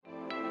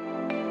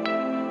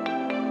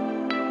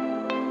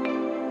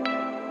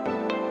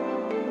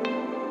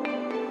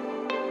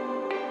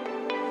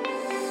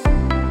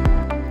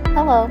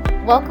Hello,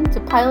 welcome to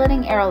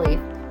Piloting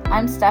Arrowleaf.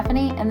 I'm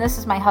Stephanie, and this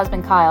is my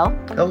husband Kyle.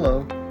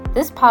 Hello.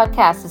 This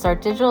podcast is our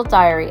digital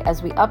diary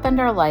as we upend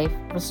our life,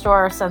 restore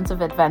our sense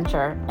of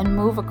adventure, and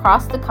move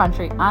across the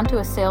country onto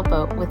a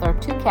sailboat with our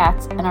 2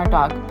 cats and our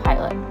dog,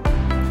 Pilot.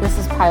 This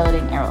is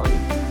Piloting Arrowleaf.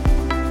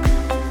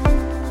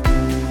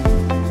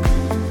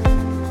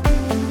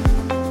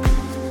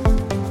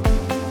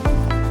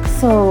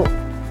 So,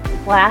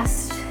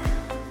 last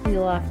we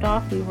left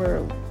off, we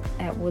were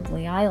at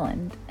Woodley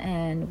Island,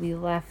 and we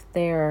left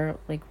there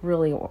like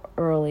really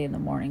early in the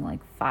morning, like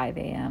 5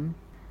 a.m.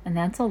 And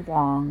that's a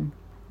long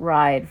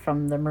ride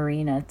from the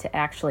marina to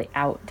actually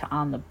out to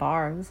on the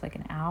bar. It was like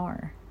an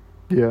hour.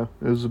 Yeah,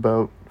 it was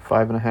about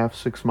 5.5,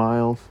 6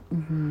 miles.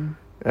 Mm-hmm.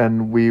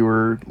 And we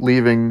were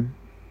leaving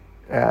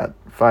at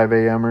 5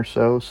 a.m. or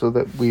so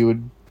that we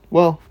would...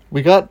 Well,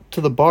 we got to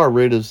the bar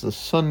right as the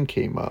sun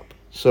came up.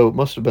 So it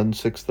must have been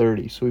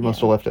 6:30. So we must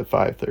have left at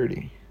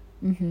 5:30.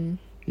 Mm-hmm.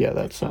 Yeah,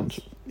 that sounds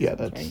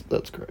right.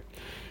 That's correct.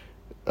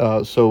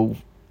 So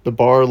the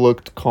bar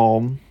looked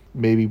calm,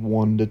 maybe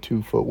 1 to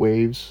 2 foot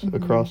waves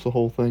across the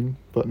whole thing,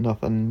 but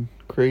nothing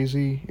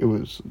crazy. It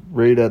was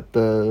right at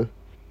the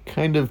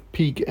kind of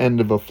peak end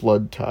of a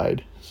flood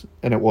tide,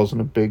 and it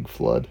wasn't a big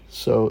flood,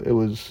 so it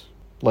was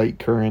light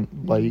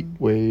current, light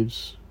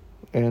waves,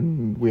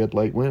 and we had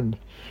light wind.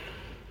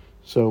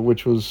 So,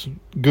 which was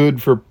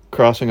good for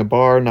crossing a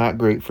bar, not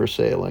great for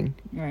sailing.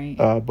 Right.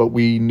 But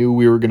we knew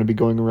we were going to be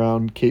going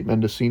around Cape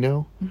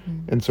Mendocino,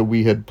 and so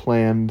we had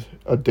planned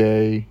a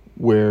day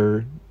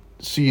where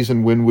seas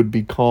and wind would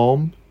be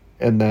calm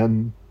and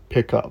then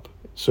pick up.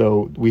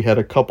 So we had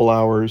a couple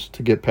hours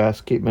to get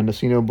past Cape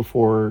Mendocino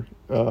before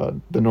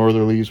the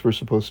northerlies were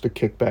supposed to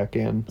kick back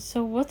in.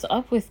 So what's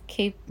up with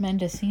Cape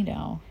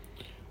Mendocino?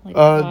 Like,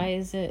 why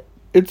is it?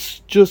 It's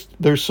just,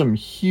 there's some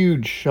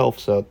huge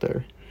shelves out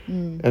there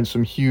and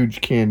some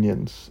huge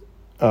canyons.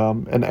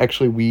 And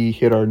actually we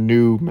hit our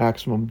new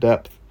maximum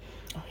depth.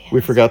 Oh, yeah, we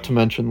forgot to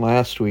mention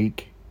last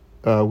week,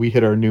 we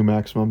hit our new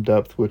maximum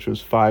depth, which was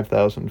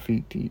 5,000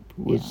 feet deep,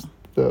 was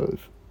the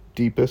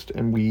deepest,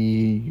 and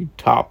we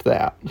topped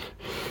that.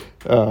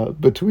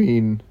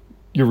 Between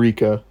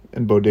Eureka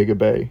and Bodega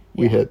Bay,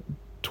 we hit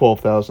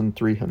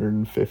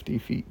 12,350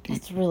 feet deep.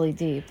 That's really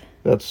deep.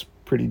 That's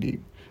pretty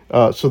deep.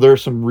 So there are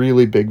some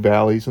really big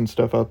valleys and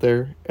stuff out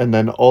there. And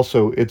then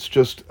also, it's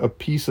just a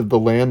piece of the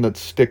land that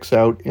sticks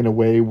out in a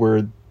way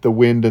where the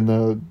wind and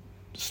the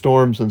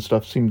storms and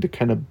stuff seem to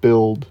kind of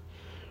build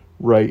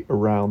right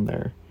around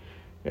there.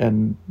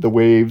 And the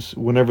waves,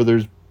 whenever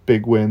there's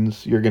big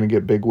winds, you're going to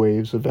get big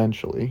waves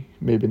eventually.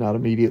 Maybe not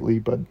immediately,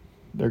 but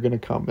they're going to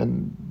come.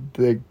 And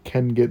they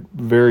can get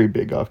very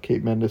big off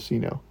Cape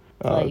Mendocino.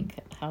 Like,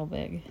 how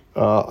big?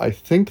 I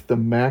think the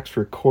max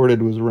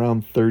recorded was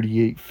around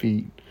 38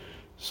 feet.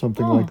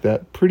 Something like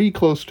that. Pretty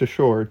close to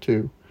shore,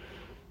 too.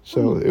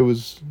 So it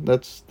was,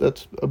 that's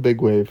a big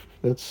wave.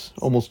 That's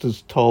almost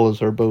as tall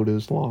as our boat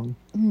is long.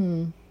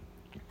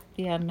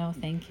 Yeah, no,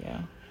 thank you.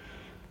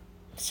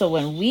 So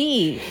when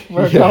we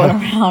were going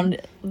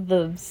around,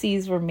 the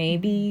seas were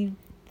maybe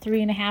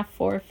 3.5,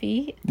 4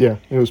 feet. Yeah,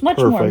 it was much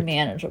perfect. more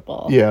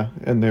manageable. Yeah,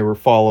 and they were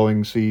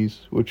following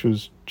seas, which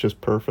was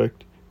just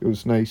perfect. It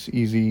was nice,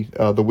 easy.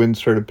 The wind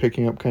started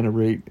picking up kind of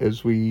right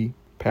as we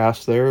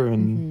passed there,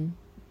 and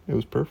it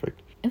was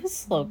perfect. It was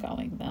slow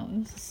going, though.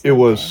 It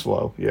was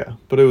slow, yeah.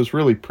 But it was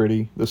really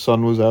pretty. The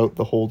sun was out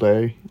the whole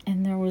day.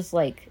 And there was,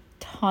 like,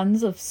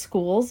 tons of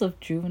schools of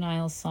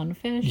juvenile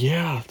sunfish.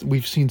 Yeah,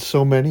 we've seen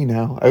so many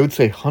now. I would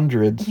say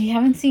hundreds. We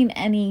haven't seen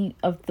any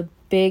of the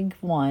big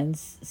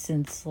ones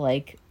since,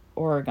 like,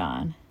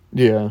 Oregon.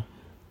 Yeah.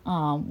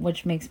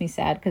 Which makes me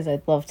sad because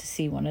I'd love to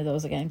see one of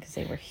those again because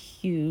they were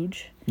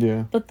huge.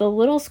 Yeah. But the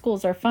little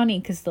schools are funny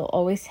because they'll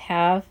always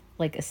have,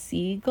 like, a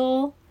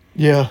seagull.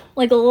 Yeah.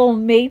 Like a little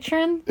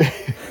matron.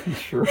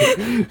 Sure.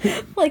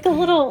 Like a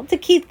little, to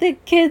keep the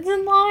kids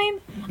in line.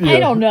 Yeah. I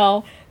don't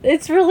know.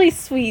 It's really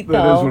sweet, though.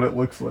 That is what it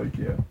looks like,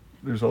 yeah.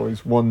 There's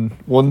always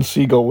one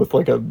seagull with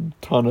like a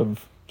ton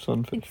of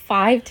sunfish. Like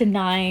 5 to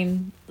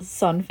 9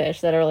 sunfish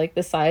that are like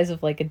the size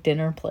of like a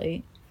dinner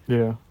plate.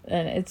 Yeah.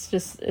 And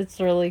it's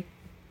really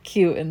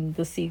cute. And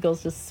the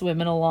seagulls just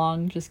swimming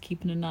along, just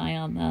keeping an eye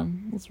on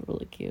them. It's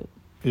really cute.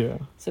 Yeah.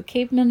 So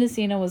Cape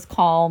Mendocino was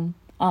calm.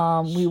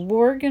 We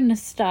were going to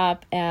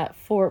stop at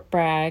Fort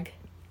Bragg.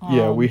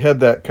 Yeah, we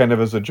had that kind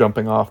of as a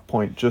jumping off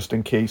point just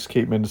in case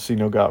Cape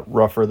Mendocino got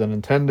rougher than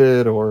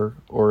intended or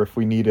if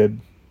we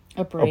needed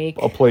a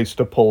break, a place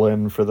to pull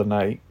in for the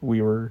night. We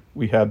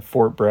had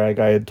Fort Bragg.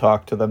 I had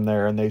talked to them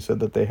there and they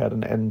said that they had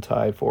an end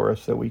tie for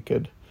us that we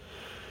could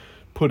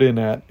put in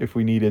at if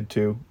we needed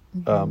to.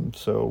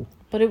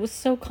 But it was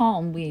so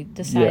calm, we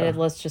decided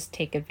let's just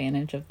take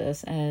advantage of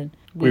this, and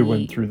we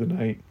went through the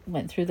night.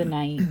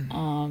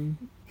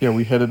 Yeah,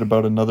 we headed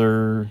about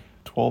another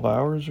 12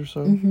 hours or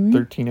so,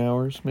 13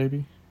 hours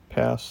maybe,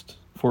 past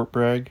Fort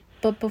Bragg.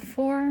 But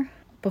before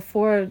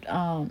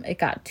it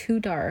got too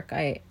dark,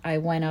 I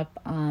went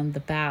up on the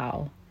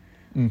bow.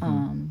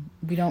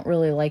 We don't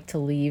really like to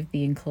leave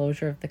the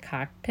enclosure of the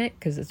cockpit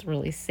because it's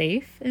really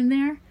safe in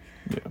there.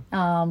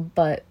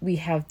 But we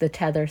have the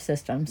tether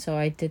system, so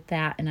I did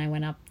that, and I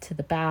went up to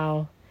the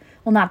bow.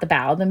 Well, not the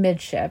bow, the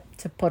midship,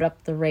 to put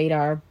up the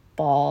radar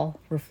ball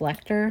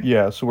reflector.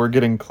 Yeah, so we're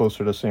getting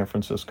closer to San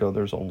Francisco.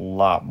 There's a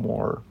lot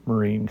more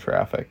marine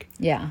traffic.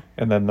 Yeah.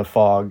 And then the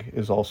fog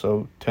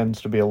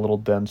tends to be a little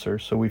denser,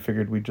 so we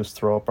figured we'd just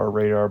throw up our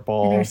radar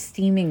ball. And our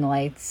steaming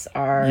lights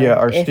are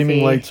our iffy.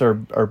 steaming lights are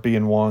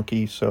being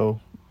wonky, so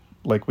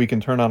like we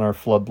can turn on our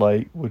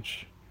floodlight,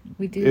 which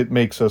we do. It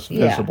makes us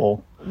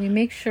visible. Yeah. We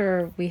make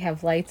sure we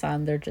have lights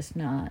on, they're just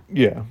not.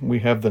 Yeah, we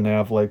have the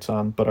nav lights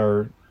on, but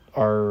our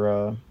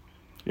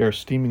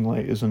steaming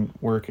light isn't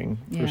working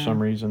for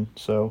some reason,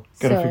 so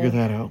gotta figure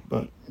that out.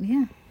 But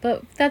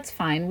but that's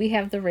fine. We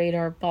have the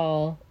radar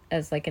ball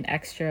as like an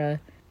extra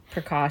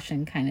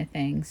precaution kind of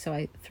thing, so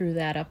I threw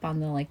that up on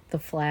the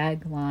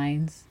flag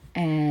lines,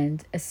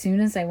 and as soon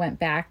as I went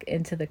back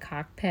into the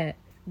cockpit,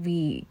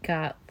 we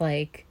got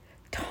like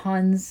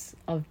tons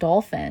of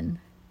dolphin.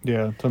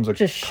 Yeah, tons of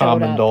just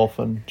common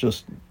dolphin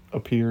just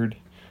appeared.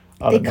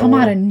 They come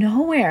out of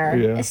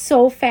nowhere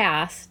so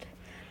fast.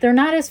 They're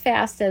not as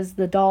fast as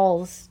the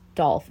dolphins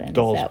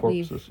that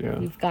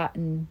we've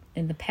gotten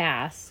in the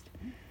past,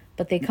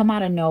 but they come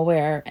out of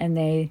nowhere and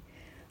they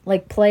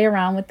like play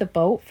around with the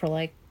boat for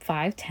like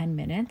 5-10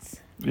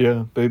 minutes.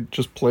 Yeah, they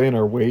just play in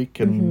our wake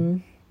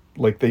and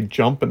like they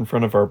jump in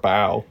front of our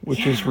bow,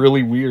 which is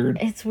really weird.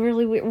 It's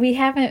really weird. We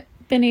haven't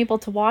been able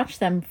to watch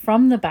them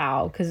from the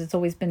bow because it's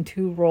always been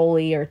too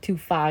rolly or too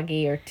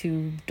foggy or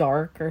too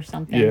dark or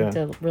something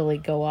to really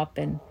go up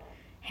and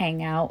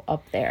hang out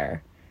up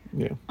there.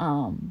 Yeah.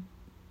 And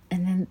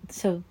then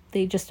so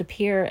they just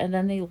appear and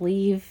then they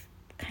leave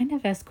kind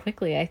of as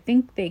quickly. I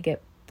think they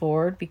get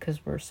bored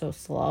because we're so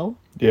slow.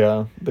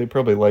 Yeah, they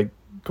probably like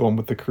going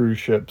with the cruise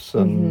ships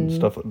and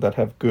stuff that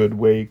have good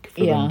wake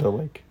for them to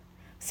like.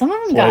 Some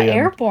of them got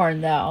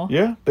airborne though.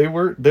 Yeah, they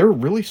were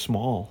really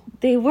small.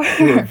 They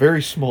were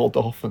very small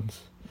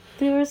dolphins.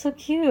 They were so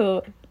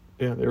cute.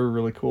 Yeah, they were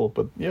really cool.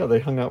 But yeah, they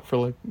hung out for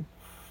like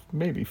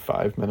maybe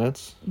 5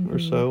 minutes or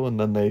so, and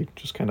then they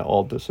just kind of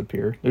all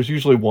disappear. There's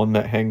usually one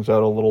that hangs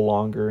out a little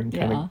longer and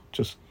kind of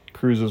just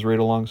cruises right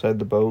alongside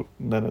the boat,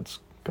 and then it's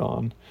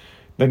gone.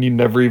 Then you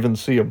never even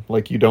see them.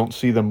 Like, you don't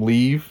see them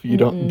leave. You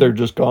don't. They're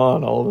just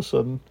gone all of a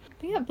sudden.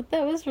 Yeah, but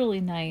that was really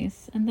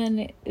nice. And then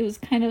it was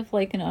kind of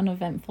like an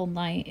uneventful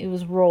night. It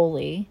was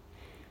rolly.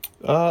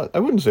 I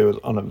wouldn't say it was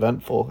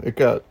uneventful. It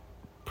got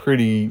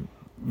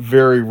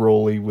very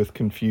rolly with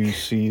confused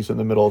seas in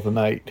the middle of the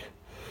night.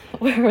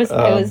 I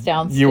was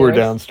downstairs. You were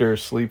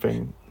downstairs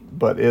sleeping,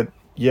 but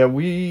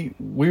we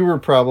were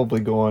probably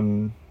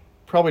going,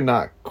 probably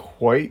not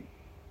quite,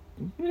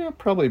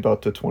 probably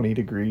about to 20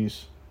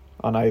 degrees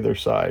on either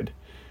side,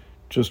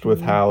 just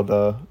with how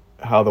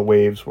the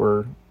waves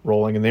were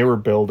rolling, and they were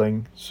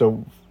building.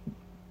 So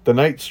the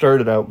night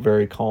started out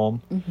very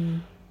calm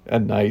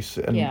and nice,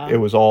 and it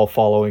was all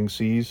following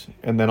seas.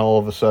 And then all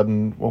of a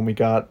sudden, when we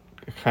got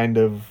kind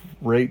of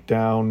right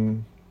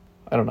down,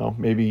 I don't know,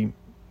 maybe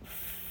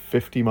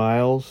 50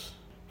 miles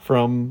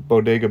from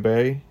Bodega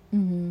Bay,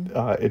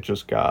 it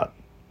just got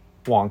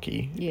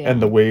wonky,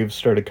 and the waves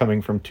started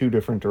coming from two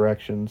different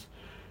directions.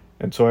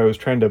 And so I was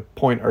trying to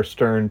point our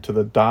stern to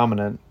the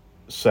dominant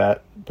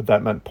set, but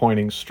that meant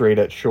pointing straight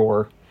at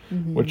shore,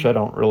 which I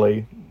don't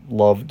really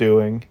love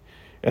doing.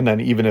 And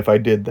then even if I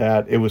did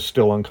that, it was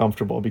still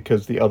uncomfortable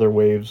because the other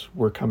waves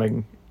were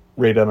coming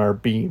right on our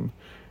beam.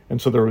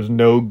 And so there was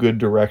no good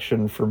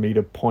direction for me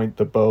to point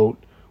the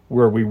boat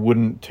where we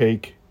wouldn't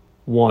take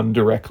one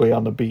directly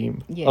on the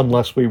beam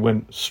unless we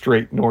went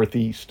straight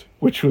northeast,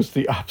 which was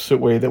the opposite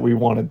way that we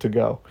wanted to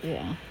go.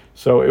 Yeah.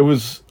 So it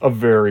was a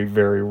very,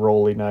 very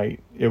rolly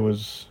night.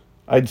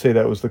 I'd say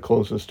that was the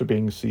closest to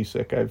being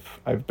seasick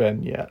I've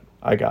been yet.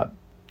 I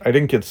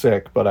didn't get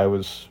sick, but I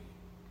was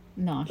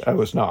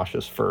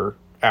nauseous for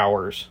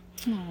hours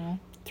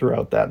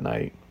throughout that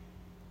night.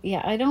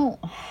 Yeah,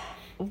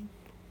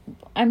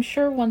 I'm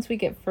sure once we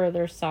get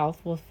further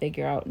south, we'll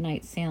figure out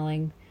night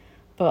sailing.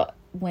 But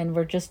when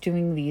we're just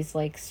doing these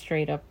like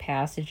straight up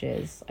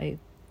passages, I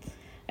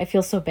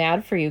feel so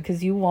bad for you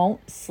because you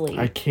won't sleep.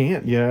 I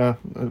can't. Yeah,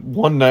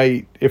 one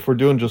night. If we're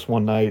doing just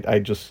one night, I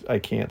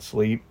can't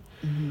sleep.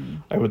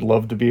 I would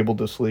love to be able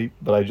to sleep,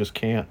 but I just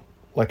can't.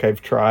 Like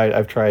I've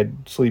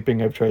tried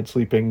sleeping. I've tried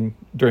sleeping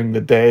during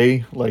the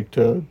day, like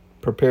to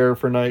prepare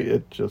for night.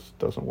 It just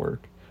doesn't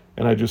work,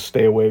 and I just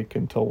stay awake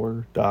until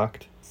we're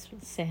docked.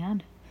 It's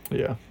sad.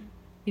 Yeah.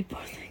 You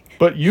poor thing.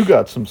 But you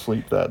got some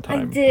sleep that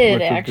time. I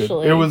did,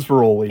 actually. It was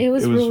rolly. It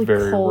was really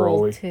very cold,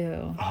 rolly.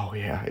 too. Oh,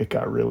 yeah. It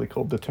got really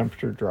cold. The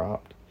temperature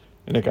dropped.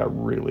 And it got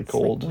really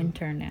cold. It's like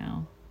winter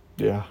now.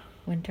 Yeah.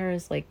 Winter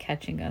is like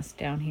catching us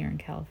down here in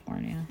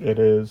California. It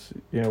is.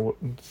 Yeah,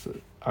 it's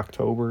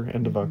October,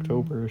 end of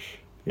October-ish.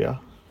 Yeah.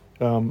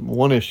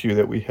 One issue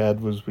that we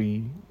had was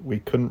we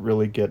couldn't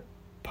really get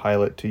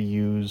Pilot to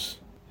use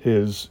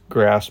his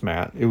grass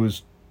mat. It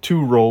was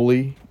too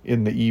rolly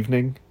in the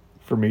evening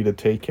for me to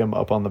take him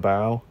up on the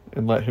bow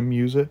and let him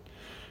use it.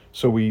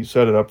 So we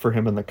set it up for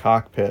him in the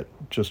cockpit,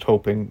 just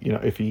hoping,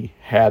 if he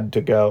had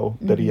to go,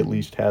 that he at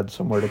least had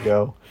somewhere to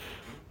go.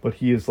 but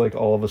he is like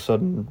all of a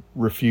sudden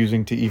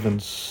refusing to even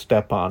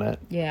step on it.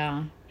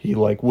 Yeah. He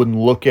like wouldn't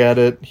look at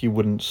it. He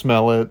wouldn't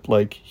smell it.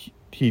 Like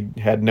he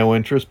had no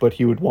interest, but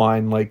he would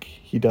whine like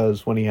he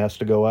does when he has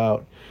to go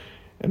out.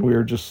 And we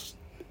were just,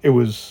 it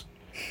was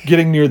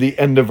getting near the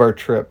end of our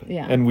trip.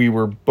 Yeah. And we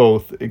were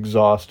both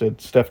exhausted.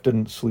 Steph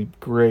didn't sleep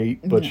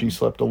great, but she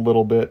slept a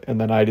little bit.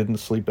 And then I didn't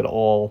sleep at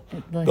all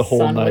the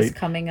whole night. Was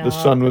coming up. The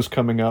sun was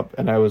coming up.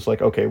 And I was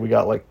like, okay, we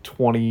got like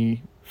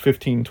 20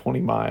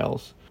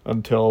 miles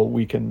until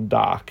we can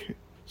dock.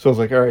 So I was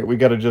like, all right, we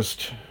got to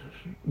just...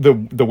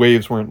 The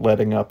waves weren't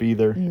letting up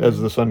either.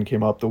 As the sun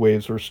came up, the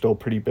waves were still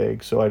pretty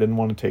big. So I didn't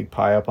want to take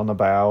Pi up on the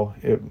bow.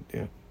 It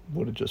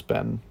would have just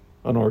been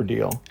an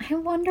ordeal. I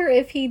wonder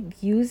if he'd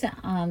use it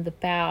on the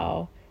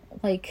bow.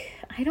 Like,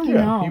 I don't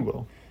know. Yeah, he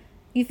will.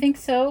 You think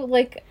so?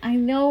 Like, I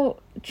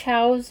know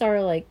chows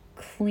are, like,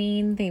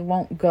 clean. They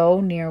won't go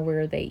near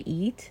where they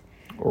eat.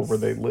 Or where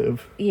they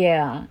live.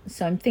 Yeah.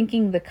 So I'm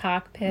thinking the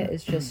cockpit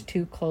is just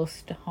too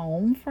close to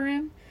home for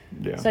him.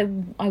 Yeah.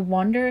 So I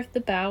wonder if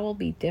the bow will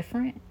be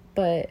different.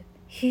 But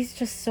he's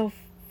just so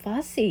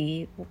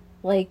fussy.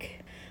 Like,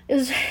 it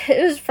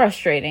was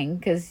frustrating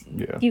because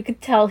you could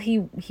tell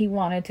he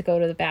wanted to go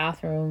to the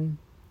bathroom,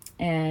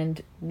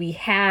 and we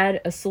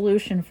had a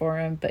solution for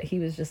him, but he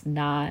was just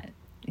not.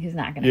 He's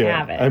not going to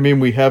have it. I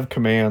mean, we have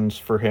commands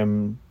for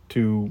him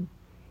to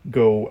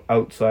go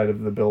outside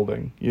of the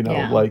building. You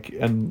know, like,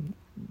 and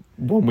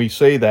when we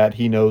say that,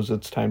 he knows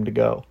it's time to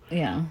go.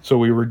 Yeah. So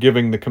we were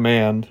giving the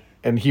command,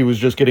 and he was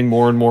just getting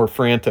more and more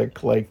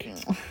frantic. Like,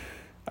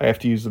 I have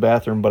to use the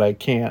bathroom, but I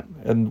can't.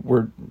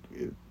 And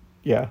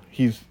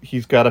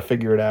he's got to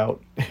figure it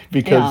out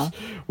because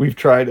we've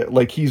tried it.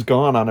 Like, he's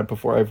gone on it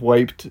before. I've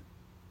wiped,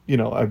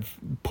 I've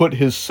put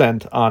his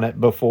scent on it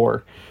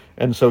before.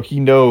 And so he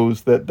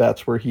knows that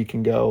that's where he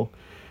can go.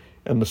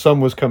 And the sun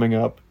was coming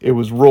up. It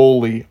was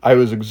rolly. I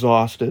was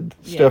exhausted.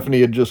 Yeah. Stephanie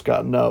had just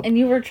gotten up. And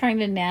you were trying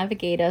to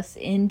navigate us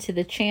into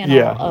the channel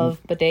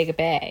of Bodega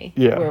Bay,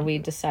 where we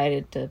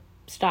decided to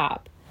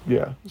stop.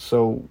 Yeah.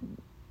 So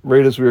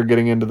right as we were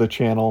getting into the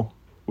channel,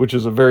 which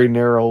is a very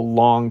narrow,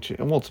 long...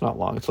 well, it's not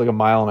long. It's like 1.5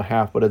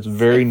 miles, but it's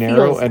very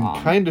narrow and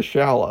kind of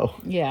shallow.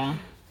 Yeah.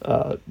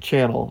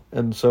 Channel.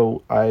 And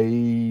so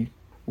I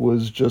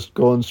was just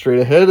going straight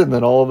ahead, and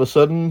then all of a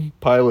sudden,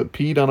 pilot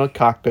peed on a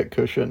cockpit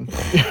cushion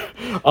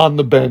on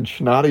the bench.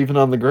 Not even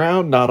on the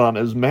ground, not on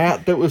his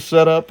mat that was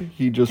set up.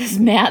 He just... His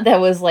mat that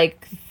was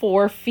like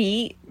 4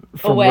 feet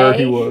from away. where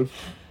he was.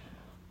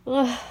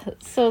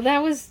 So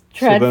that was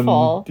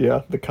dreadful. So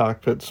then, the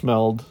cockpit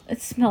smelled. It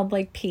smelled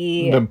like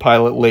pee. And then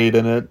pilot laid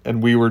in it,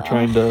 and we were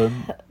trying to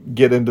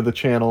get into the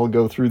channel,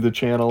 go through the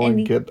channel,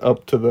 and get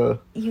up to the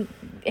You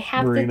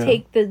have marina. To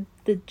take the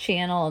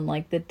channel in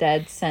like the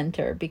dead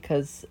center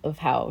because of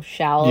how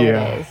shallow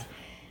it is.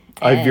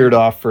 I veered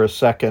off for a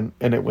second,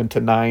 and it went to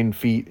 9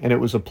 feet, and it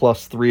was a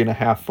plus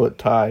 3.5 foot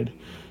tide.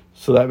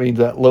 So that means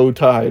at low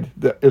tide,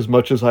 as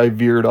much as I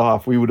veered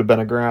off, we would have been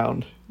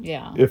aground.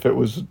 Yeah. If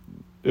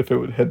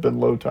it had been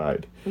low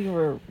tide. We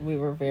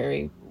were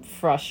very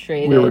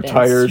frustrated. We were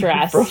tired,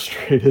 stressed.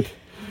 frustrated,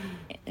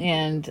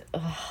 and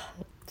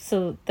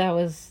so that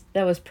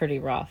was pretty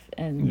rough.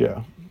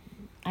 And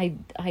I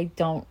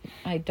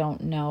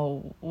don't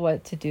know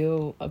what to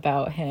do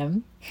about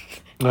him.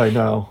 I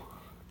know.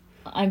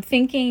 I'm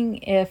thinking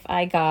if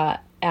I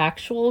got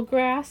actual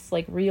grass,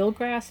 like real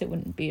grass, it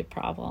wouldn't be a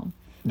problem.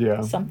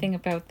 Yeah. Something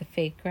about the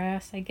fake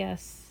grass, I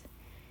guess,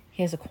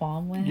 he has a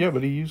qualm with. Yeah,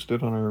 but he used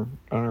it on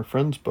our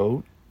friend's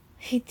boat.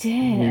 He did.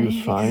 And he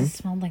was fine. It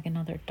smelled like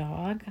another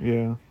dog.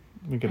 Yeah.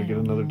 We gotta get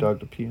another dog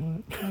to pee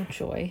on it. Oh,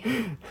 joy.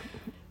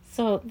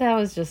 So that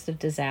was just a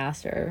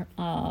disaster.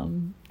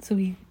 So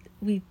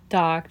we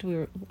docked.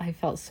 I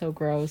felt so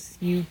gross.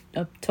 You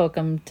took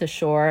him to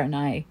shore, and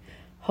I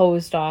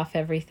hosed off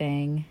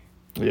everything.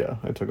 Yeah,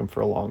 I took him for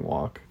a long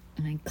walk.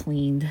 And I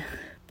cleaned.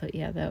 But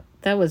yeah,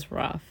 that was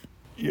rough.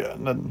 Yeah,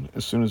 and then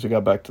as soon as we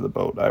got back to the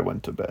boat, I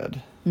went to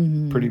bed.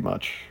 Pretty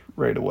much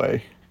right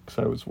away,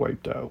 because I was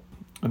wiped out.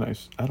 And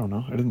I don't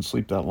know, I didn't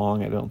sleep that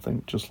long, I don't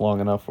think. Just long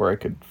enough where I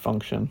could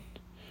function.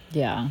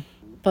 Yeah.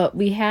 But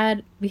we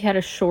had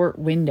a short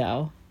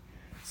window.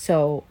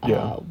 So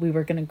we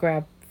were going to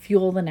grab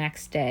fuel the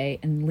next day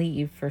and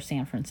leave for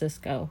San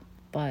Francisco.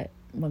 But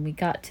when we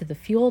got to the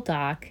fuel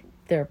dock,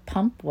 their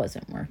pump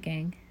wasn't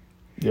working.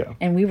 Yeah.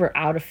 And we were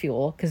out of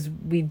fuel because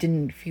we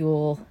didn't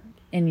fuel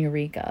in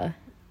Eureka.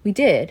 We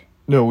did.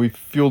 No, we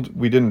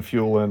didn't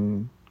fuel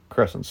in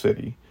Crescent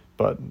City.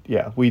 But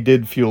yeah, we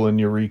did fuel in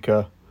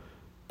Eureka.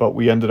 But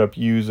we ended up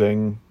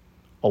using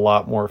a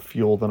lot more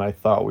fuel than I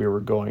thought we were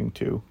going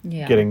to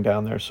getting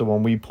down there. So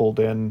when we pulled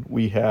in,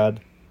 we had...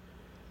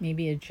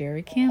 maybe a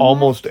jerry can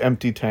almost left?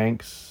 Empty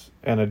tanks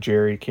and a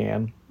jerry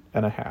can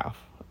and a half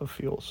of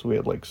fuel. So we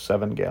had like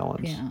 7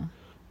 gallons. Yeah.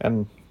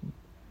 And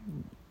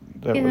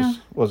that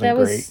wasn't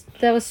great.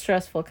 That was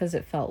stressful because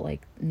it felt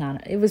like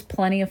it was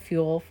plenty of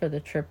fuel for the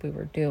trip we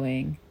were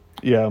doing.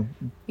 Yeah.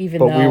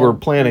 But we were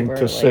planning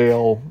to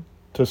sail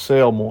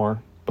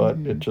more, but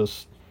it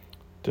just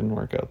didn't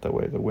work out that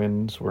way. The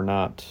winds were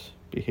not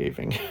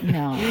behaving.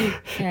 No.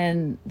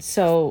 And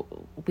so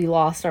we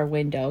lost our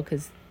window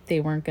because they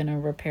weren't going to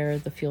repair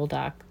the fuel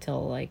dock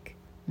till like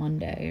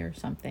Monday or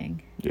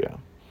something. Yeah.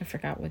 I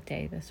forgot what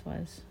day this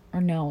was. Or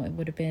no, it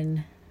would have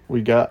been...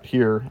 We got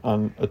here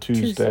on a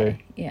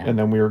Tuesday. Yeah. And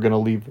then we were going to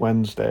leave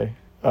Wednesday.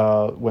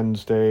 No,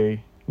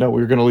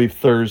 we were going to leave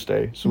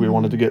Thursday. So we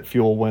wanted to get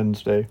fuel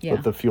Wednesday. Yeah.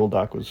 But the fuel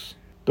dock was...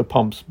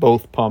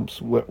 both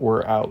pumps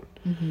were out.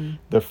 Mm-hmm.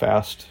 The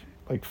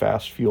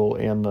fast fuel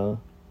and the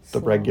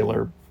Slow.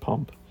 Regular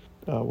pump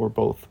were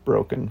both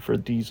broken for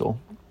diesel.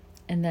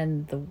 And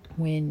then the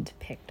wind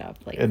picked up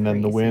like And then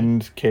crazy. the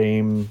wind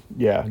came,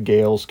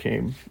 gales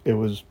came. It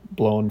was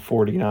blowing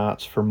 40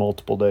 knots for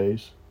multiple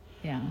days.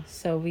 Yeah,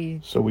 so we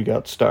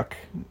got stuck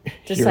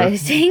decided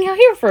here, to hang out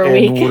here for a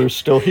week. And we're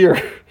still here.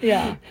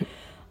 Yeah.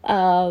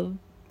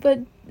 But,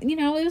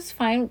 it was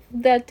fine.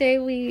 That day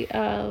we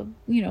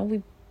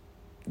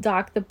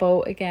docked the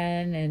boat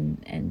again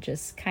and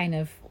just kind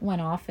of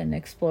went off and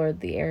explored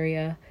the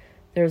area.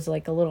 There's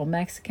like a little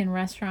Mexican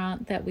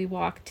restaurant that we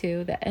walked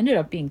to that ended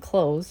up being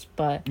closed,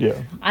 but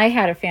I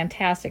had a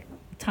fantastic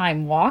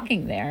time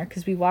walking there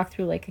because we walked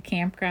through like a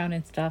campground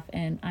and stuff,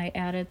 and I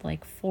added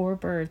like 4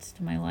 birds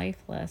to my life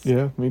list.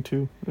 Yeah, me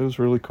too. It was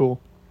really cool.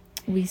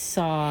 We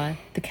saw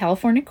the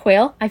California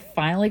quail. I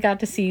finally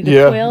got to see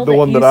the quail the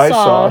one that I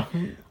saw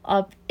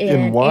up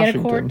in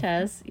Washington.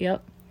 Anacortes.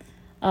 Yep.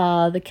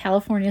 The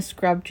California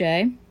scrub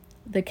jay,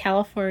 the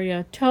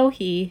California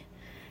towhee,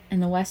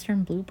 and the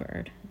western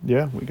bluebird.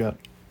 Yeah, we got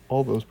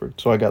all those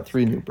birds. So I got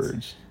 3 new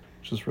birds,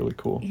 which is really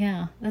cool.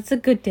 Yeah, that's a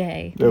good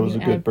day. That was a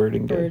good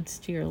birding day. Birds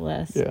to your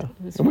list. Yeah,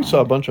 and we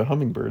saw a bunch of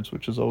hummingbirds,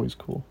 which is always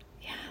cool.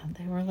 Yeah,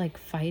 they were like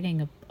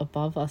fighting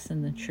above us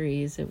in the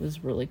trees. It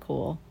was really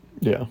cool.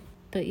 Yeah.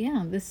 But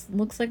yeah, this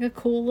looks like a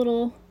cool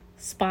little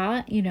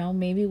spot.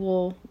 Maybe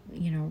we'll,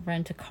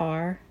 rent a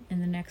car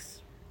in the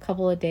next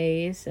couple of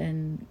days,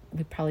 and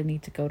we probably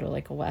need to go to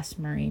like a West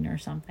Marine or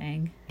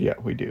something. Yeah,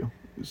 we do.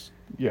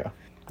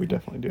 We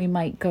definitely do. We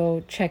might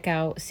go check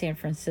out San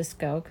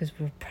Francisco because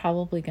we're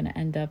probably going to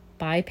end up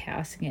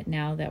bypassing it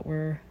now that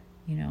we're,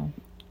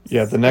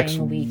 the next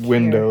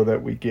window here.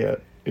 that we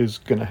get is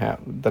going to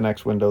have the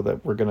next window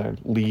that we're going to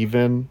leave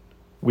in.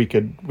 We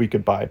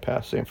could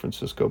bypass San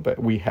Francisco Bay.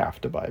 We have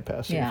to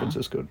bypass San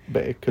Francisco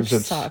Bay because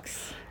it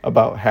sucks.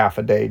 About half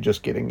a day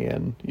just getting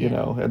in, you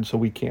know, and so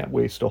we can't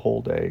waste a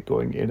whole day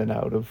going in and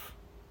out of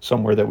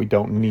somewhere that we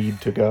don't need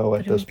to go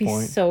at this point. It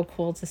would be so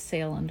cool to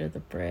sail under the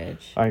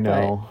bridge. I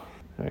know.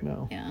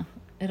 Yeah,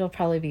 it'll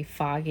probably be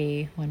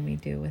foggy when we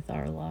do with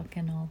our luck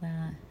and all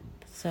that.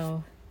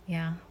 So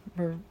yeah,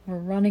 we're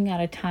running out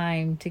of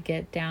time to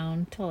get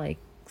down to like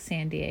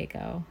San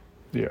Diego.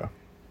 Yeah.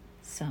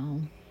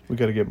 So we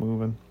got to get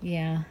moving.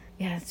 Yeah,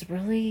 it's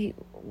really,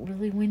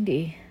 really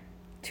windy.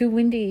 Too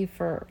windy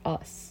for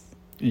us.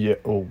 Yeah,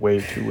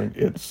 way too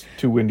windy. It's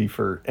too windy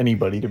for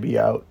anybody to be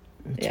out.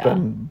 It's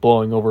been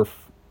blowing over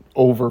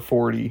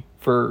 40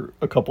 for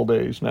a couple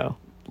days now.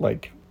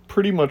 Like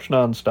pretty much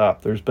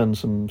nonstop. There's been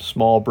some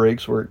small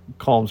breaks where it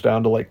calms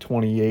down to like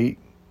 28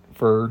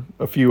 for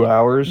a few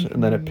hours,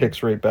 and then it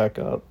picks right back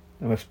up.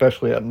 And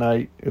especially at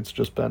night, it's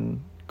just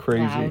been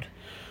crazy. Loud.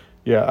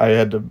 Yeah, I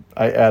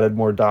added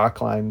more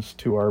dock lines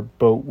to our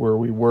boat where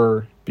we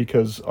were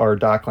because our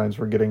dock lines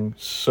were getting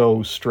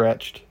so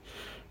stretched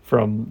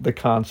from the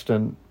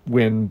constant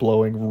wind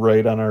blowing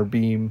right on our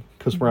beam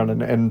because we're on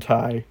an end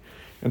tie.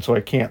 And so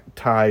I can't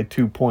tie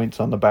 2 points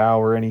on the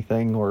bow or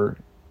anything or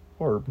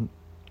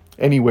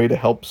any way to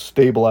help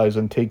stabilize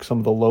and take some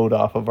of the load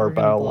off of our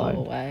bow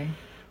line.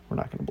 We're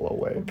not going to blow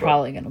away. We're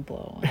probably going to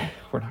blow away.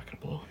 We're not going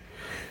to blow away.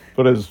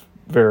 But it's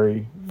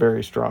very,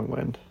 very strong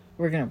wind.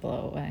 We're going to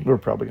blow away. We're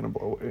probably going to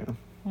blow away, yeah.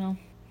 Well,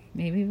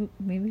 maybe we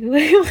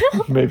will.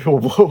 Maybe we'll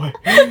blow away.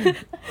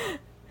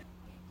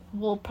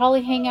 We'll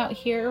probably hang out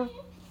here.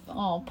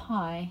 Oh,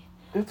 Pie.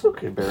 It's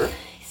okay, Barrett.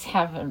 He's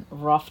having a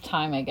rough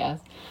time, I guess.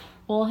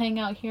 We'll hang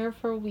out here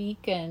for a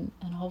week and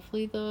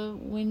hopefully the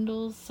wind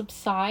will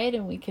subside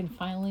and we can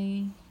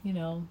finally,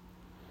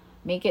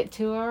 make it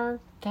to our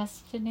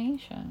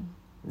destination.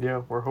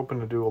 Yeah, we're hoping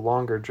to do a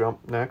longer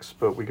jump next,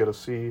 but we got to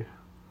see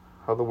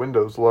how the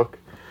windows look.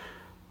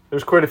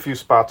 There's quite a few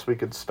spots we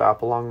could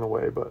stop along the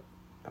way, but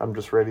I'm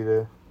just ready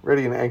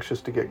and anxious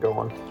to get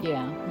going.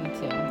 Yeah, me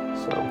too.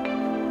 So,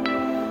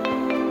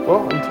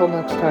 well, until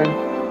next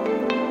time.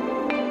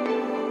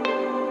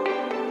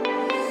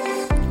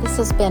 This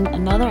has been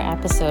another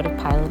episode of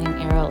Piloting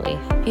Airily.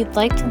 If you'd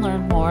like to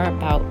learn more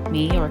about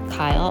me or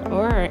Kyle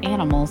or our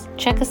animals,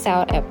 check us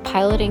out at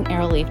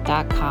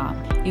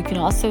pilotingairleaf.com. You can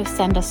also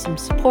send us some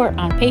support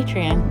on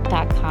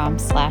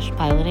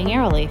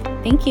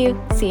patreon.com/pilotingairleaf. Thank you.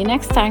 See you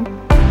next time.